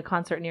 finding a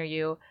concert near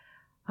you,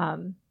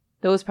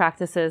 those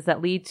practices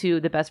that lead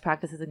to the best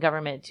practices in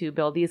government to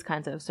build these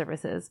kinds of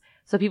services.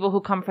 So people who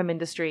come from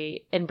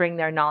industry and bring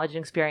their knowledge and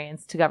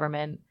experience to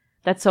government,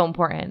 that's so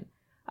important.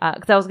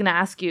 Because I was going to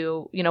ask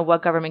you,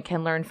 what government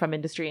can learn from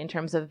industry in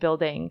terms of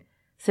building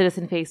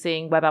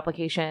citizen-facing web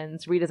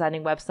applications,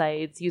 redesigning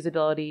websites,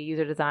 usability,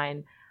 user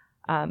design.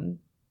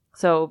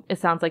 So it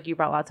sounds like you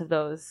brought lots of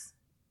those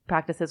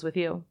practices with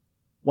you.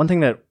 One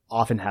thing that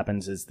often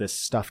happens is this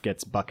stuff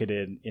gets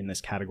bucketed in this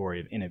category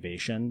of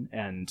innovation,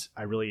 and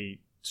I really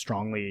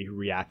strongly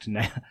react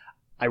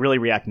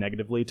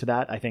negatively to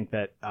that. I think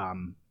that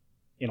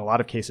in a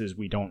lot of cases,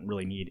 we don't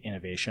really need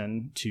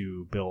innovation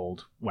to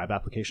build web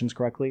applications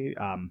correctly.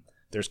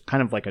 There's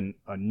kind of like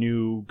a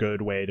new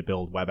good way to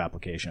build web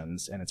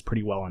applications, and it's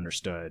pretty well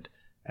understood.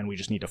 And we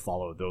just need to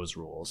follow those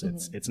rules.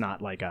 Mm-hmm. It's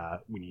not like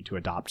we need to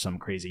adopt some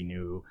crazy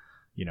new,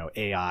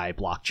 AI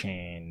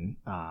blockchain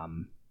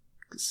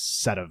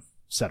set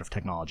of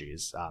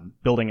technologies.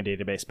 Building a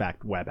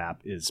database-backed web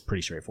app is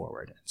pretty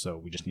straightforward. So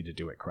we just need to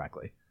do it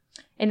correctly.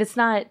 And it's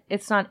not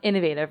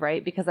innovative,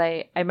 right? Because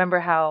I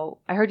remember how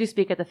I heard you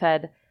speak at the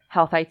Fed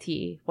Health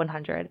IT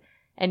 100,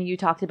 and you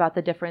talked about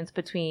the difference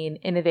between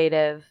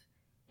innovative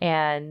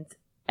and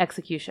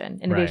execution,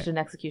 innovation and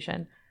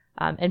execution.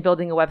 And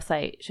building a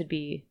website should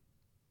be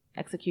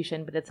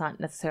execution, but it's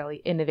not necessarily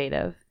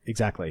innovative.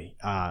 Exactly.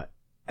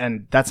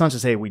 And that's not to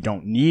say we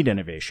don't need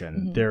innovation.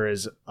 Mm-hmm. There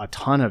is a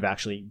ton of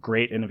actually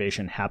great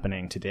innovation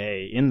happening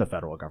today in the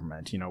federal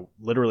government.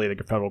 Literally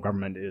the federal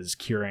government is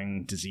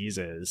curing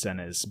diseases and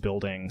is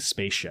building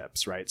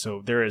spaceships, right?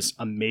 So there is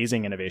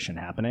amazing innovation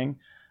happening,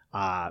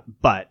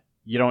 but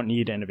you don't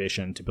need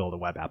innovation to build a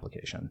web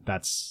application.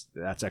 That's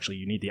actually,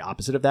 you need the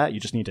opposite of that. You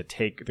just need to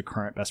take the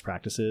current best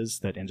practices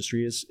that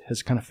industry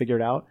has kind of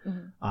figured out.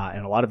 Mm-hmm.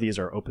 And a lot of these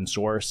are open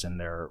source, and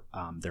they're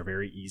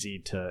very easy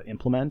to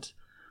implement.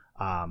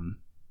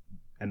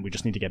 And we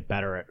just need to get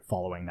better at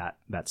following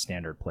that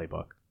standard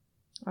playbook.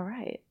 All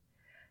right.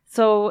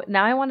 So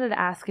now I wanted to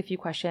ask a few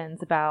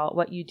questions about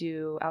what you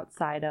do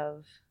outside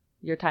of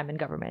your time in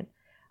government.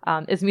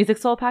 Is music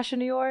still a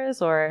passion of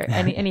yours, or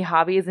any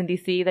hobbies in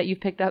DC that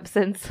you've picked up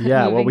since?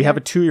 Yeah, well, we have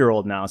a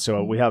 2-year-old now,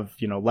 so we have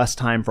less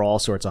time for all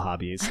sorts of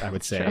hobbies, I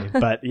would say. Sure.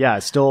 But yeah, I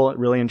still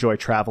really enjoy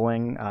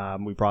traveling.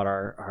 We brought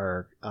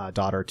our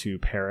daughter to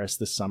Paris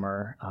this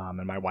summer,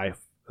 and my wife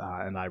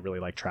and I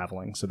really like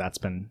traveling, so that's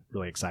been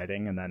really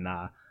exciting. And then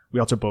we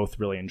also both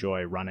really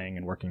enjoy running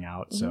and working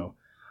out, mm-hmm. so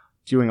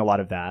doing a lot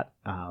of that.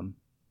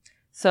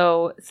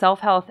 So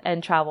self-health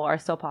and travel are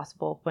still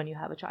possible when you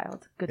have a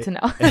child. Good to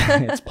know.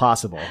 It's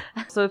possible.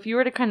 So if you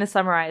were to kind of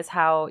summarize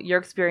how your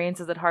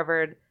experiences at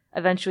Harvard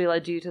eventually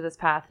led you to this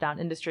path down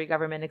industry,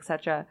 government,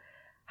 etc.,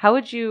 how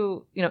would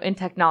you, in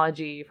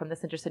technology, from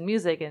this interest in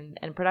music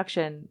and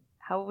production,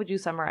 how would you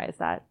summarize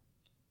that?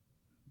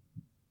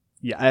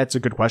 Yeah, it's a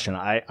good question.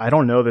 I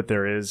don't know that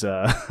there is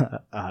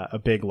a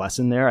big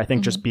lesson there. I think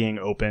mm-hmm. just being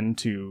open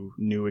to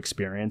new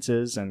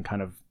experiences and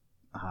kind of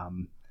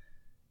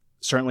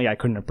certainly I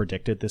couldn't have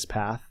predicted this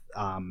path,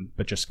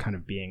 but just kind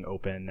of being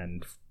open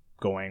and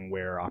going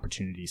where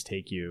opportunities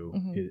take you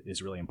mm-hmm.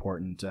 is really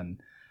important.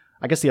 And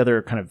I guess the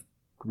other kind of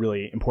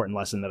really important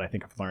lesson that I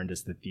think I've learned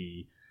is that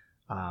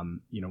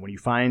when you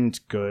find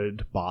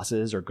good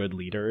bosses or good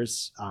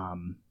leaders,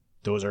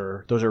 those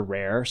are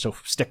rare. So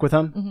stick with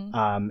them,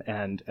 mm-hmm.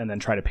 And then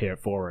try to pay it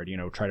forward,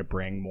 try to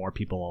bring more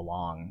people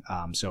along.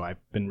 So I've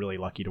been really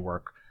lucky to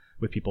work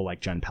with people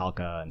like Jen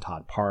Palka and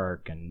Todd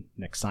Park and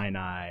Nick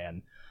Sinai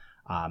and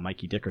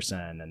Mikey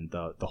Dickerson and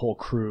the whole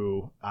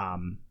crew.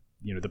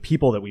 The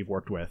people that we've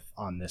worked with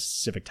on this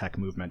civic tech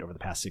movement over the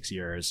past 6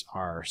 years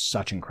are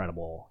such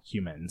incredible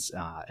humans.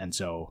 And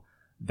so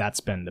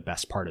that's been the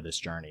best part of this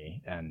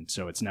journey. And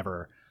so it's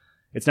never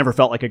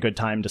felt like a good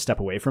time to step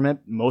away from it,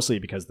 mostly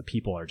because the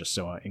people are just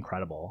so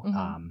incredible.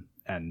 Mm-hmm.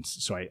 And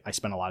so I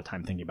spent a lot of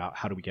time thinking about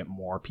how do we get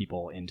more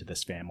people into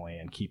this family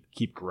and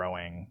keep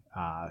growing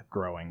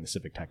the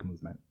civic tech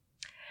movement.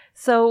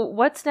 So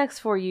what's next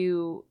for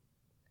you?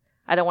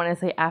 I don't want to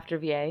say after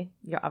VA.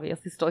 You're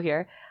obviously still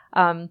here.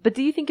 But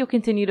do you think you'll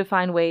continue to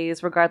find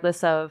ways,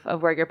 regardless of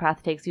where your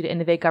path takes you, to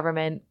innovate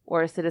government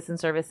or citizen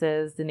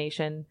services, the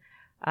nation,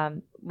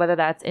 whether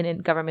that's in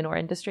government or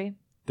industry?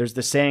 There's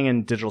this saying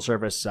in digital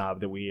service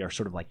that we are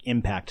sort of like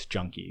impact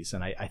junkies.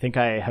 And I think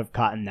I have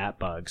caught in that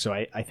bug. So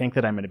I think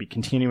that I'm going to be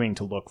continuing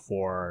to look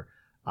for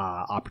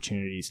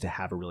opportunities to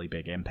have a really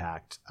big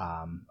impact.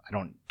 I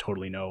don't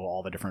totally know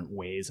all the different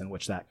ways in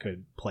which that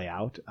could play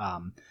out.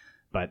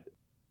 But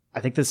I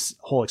think this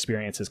whole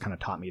experience has kind of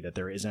taught me that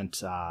there isn't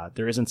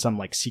some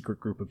like secret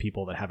group of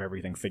people that have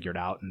everything figured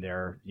out and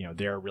they're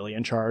really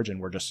in charge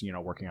and we're just,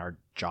 working our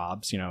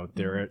jobs.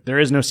 There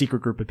is no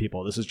secret group of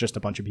people. This is just a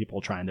bunch of people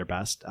trying their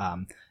best.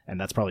 And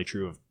that's probably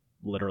true of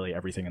literally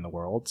everything in the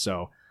world.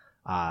 So,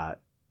 I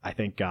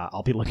think,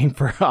 I'll be looking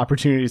for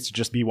opportunities to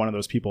just be one of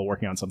those people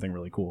working on something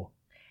really cool.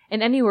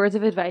 And any words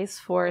of advice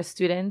for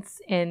students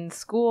in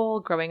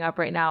school growing up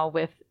right now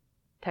with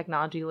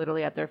technology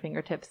literally at their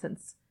fingertips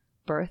since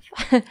birth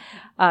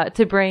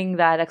to bring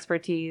that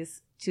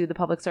expertise to the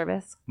public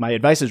service? My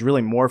advice is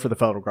really more for the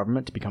federal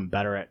government to become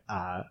better at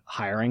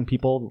hiring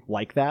people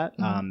like that,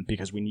 mm-hmm.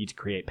 Because we need to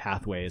create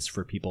pathways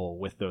for people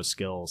with those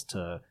skills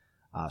to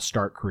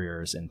start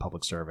careers in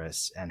public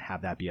service and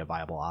have that be a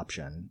viable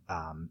option.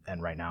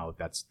 And right now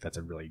that's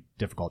a really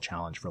difficult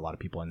challenge for a lot of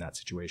people in that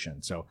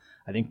situation. So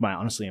I think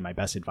my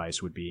best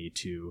advice would be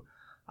to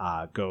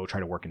go try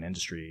to work in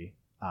industry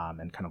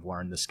and kind of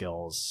learn the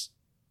skills,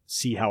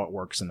 see how it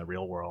works in the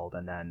real world,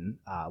 and then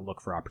look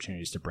for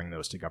opportunities to bring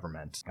those to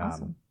government.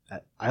 Awesome.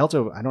 I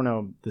don't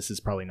know, this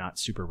is probably not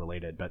super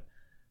related, but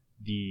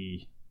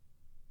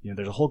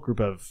there's a whole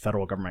group of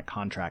federal government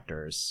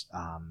contractors,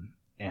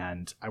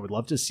 And I would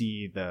love to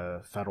see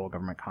the federal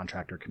government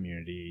contractor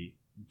community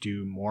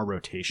do more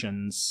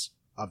rotations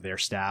of their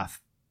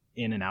staff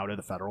in and out of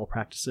the federal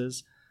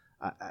practices.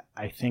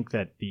 I think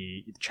that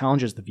the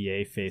challenges the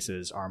VA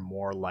faces are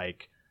more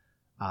like,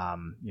 a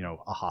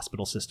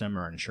hospital system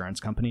or an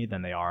insurance company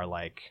than they are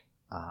like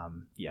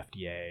the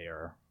FDA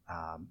or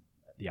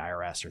the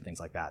IRS or things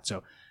like that.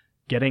 So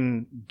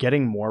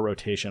getting more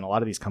rotation. A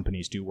lot of these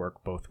companies do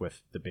work both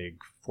with the big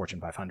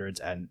Fortune 500s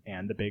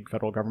and the big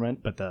federal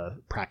government, but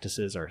the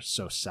practices are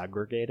so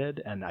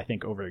segregated. And I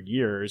think over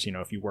years,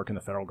 if you work in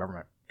the federal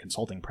government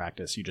consulting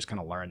practice, you just kind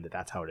of learn that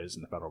that's how it is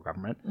in the federal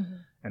government. Mm-hmm.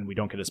 And we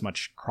don't get as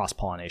much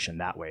cross-pollination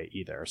that way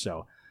either.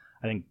 So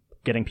I think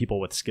getting people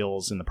with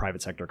skills in the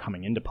private sector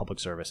coming into public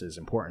service is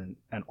important.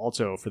 And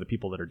also for the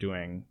people that are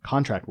doing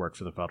contract work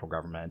for the federal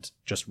government,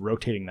 just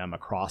rotating them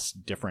across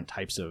different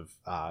types of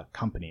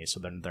companies so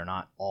then they're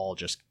not all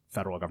just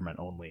federal government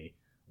only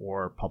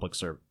or public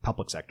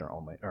sector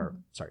only, or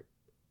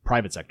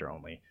private sector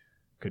only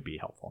could be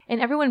helpful. And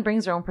everyone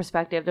brings their own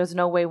perspective. There's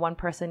no way one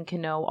person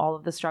can know all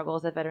of the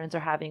struggles that veterans are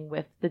having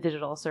with the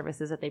digital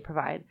services that they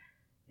provide.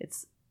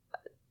 It's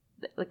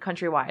like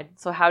countrywide.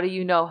 So how do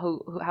you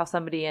know how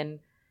somebody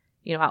in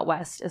out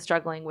west is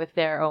struggling with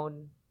their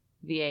own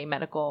VA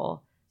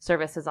medical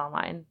services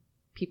online?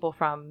 People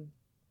from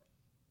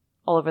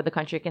all over the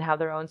country can have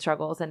their own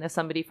struggles, and if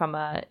somebody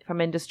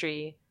from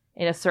industry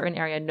in a certain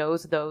area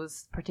knows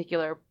those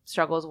particular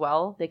struggles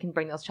well, they can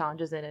bring those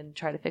challenges in and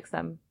try to fix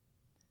them.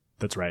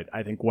 That's right.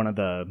 I think one of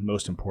the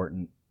most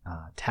important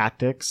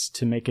tactics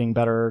to making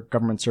better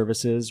government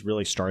services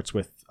really starts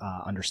with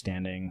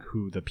understanding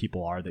who the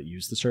people are that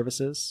use the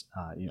services.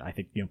 I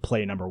think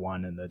play number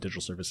one in the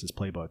digital services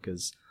playbook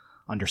is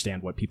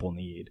understand what people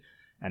need.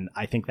 And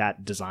I think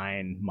that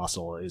design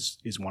muscle is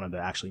one of the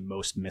actually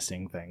most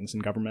missing things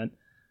in government.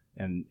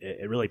 And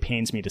it really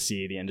pains me to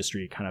see the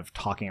industry kind of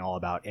talking all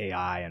about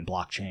AI and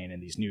blockchain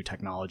and these new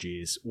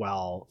technologies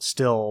while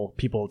still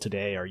people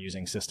today are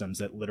using systems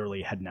that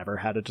literally had never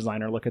had a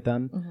designer look at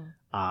them.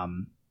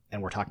 Mm-hmm.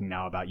 And we're talking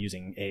now about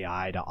using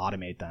AI to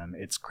automate them.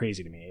 It's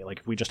crazy to me. Like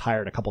if we just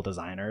hired a couple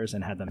designers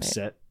and had them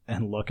sit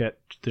and look at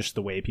just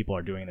the way people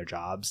are doing their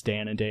jobs day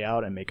in and day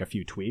out and make a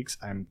few tweaks,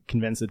 I'm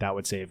convinced that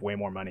would save way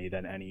more money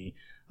than any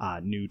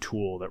new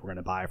tool that we're going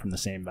to buy from the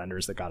same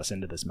vendors that got us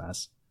into this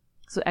mess.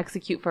 So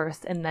execute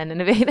first and then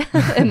innovate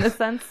in this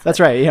sense. That's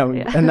right. Yeah.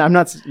 And I'm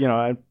not,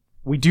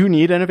 we do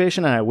need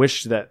innovation. And I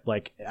wish that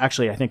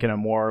actually, I think in a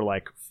more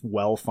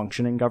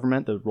well-functioning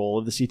government, the role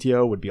of the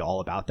CTO would be all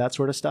about that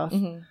sort of stuff.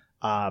 Mm-hmm.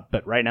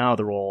 But right now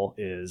the role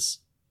is,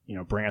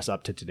 bring us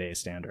up to today's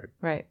standard.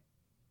 Right.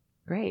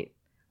 Great.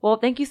 Well,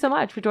 thank you so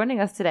much for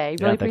joining us today.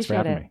 Really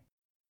appreciate it. Me.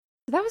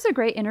 That was a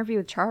great interview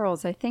with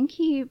Charles. I think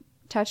he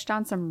touched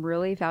on some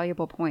really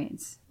valuable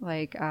points,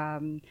 like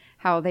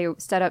how they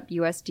set up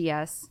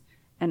USDS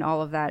and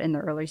all of that in the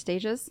early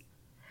stages.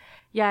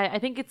 Yeah, I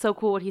think it's so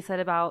cool what he said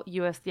about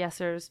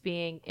USDSers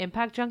being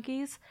impact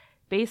junkies.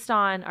 Based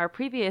on our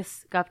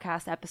previous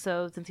GovCast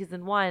episodes in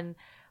season 1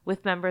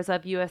 with members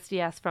of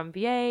USDS from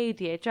VA,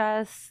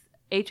 DHS,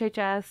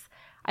 HHS,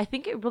 I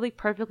think it really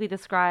perfectly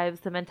describes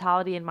the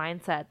mentality and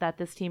mindset that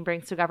this team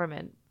brings to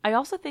government. I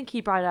also think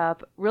he brought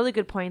up really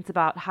good points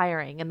about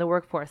hiring and the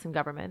workforce in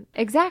government.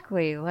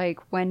 Exactly. Like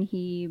when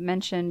he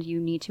mentioned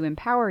you need to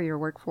empower your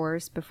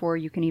workforce before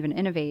you can even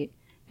innovate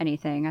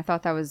anything. I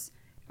thought that was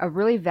a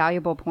really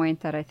valuable point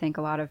that I think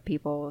a lot of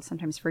people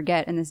sometimes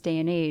forget in this day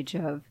and age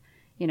of,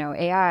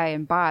 AI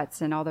and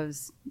bots and all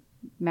those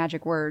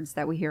magic words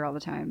that we hear all the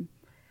time.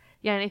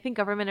 Yeah, and I think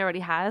government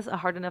already has a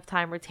hard enough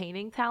time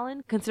retaining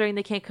talent, considering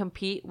they can't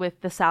compete with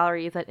the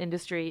salaries that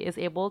industry is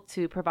able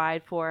to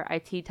provide for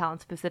IT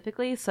talent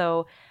specifically.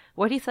 So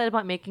what he said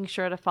about making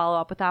sure to follow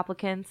up with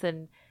applicants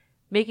and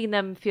making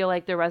them feel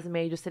like their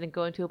resume just didn't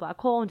go into a black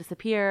hole and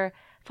disappear,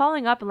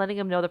 following up and letting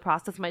them know the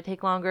process might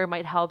take longer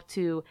might help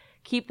to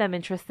keep them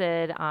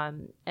interested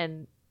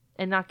and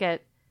not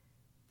get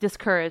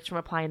discouraged from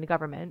applying to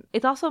government.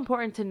 It's also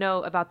important to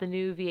know about the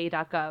new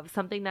va.gov,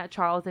 something that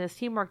Charles and his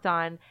team worked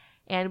on.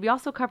 And we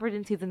also covered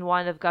in season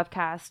 1 of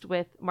GovCast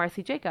with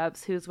Marcy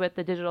Jacobs, who's with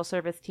the digital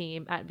service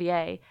team at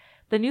VA.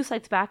 The new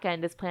site's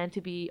backend is planned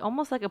to be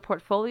almost like a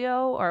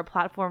portfolio or a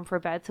platform for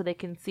vets so they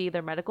can see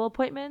their medical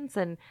appointments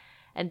and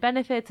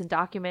benefits and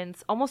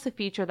documents, almost a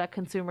feature that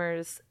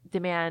consumers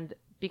demand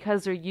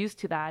because they're used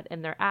to that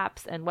in their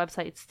apps and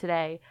websites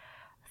today.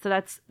 So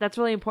that's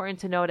really important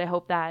to note. I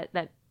hope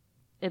that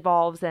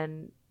evolves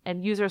and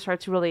users start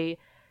to really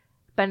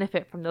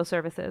benefit from those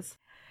services.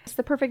 It's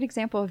the perfect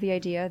example of the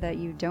idea that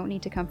you don't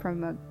need to come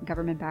from a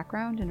government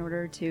background in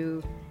order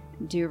to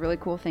do really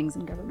cool things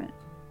in government.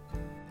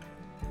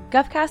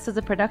 GovCast is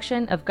a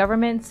production of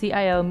Government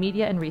CIO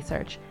Media and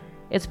Research.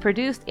 It's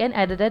produced and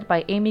edited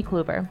by Amy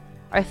Kluber.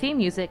 Our theme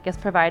music is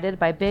provided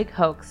by Big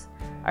Hoax.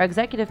 Our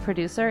executive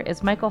producer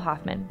is Michael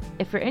Hoffman.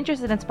 If you're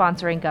interested in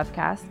sponsoring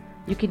GovCast,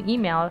 you can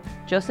email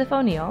Joseph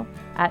O'Neill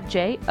at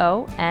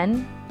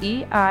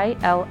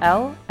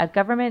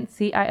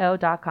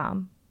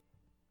JONEILL@governmentcio.com.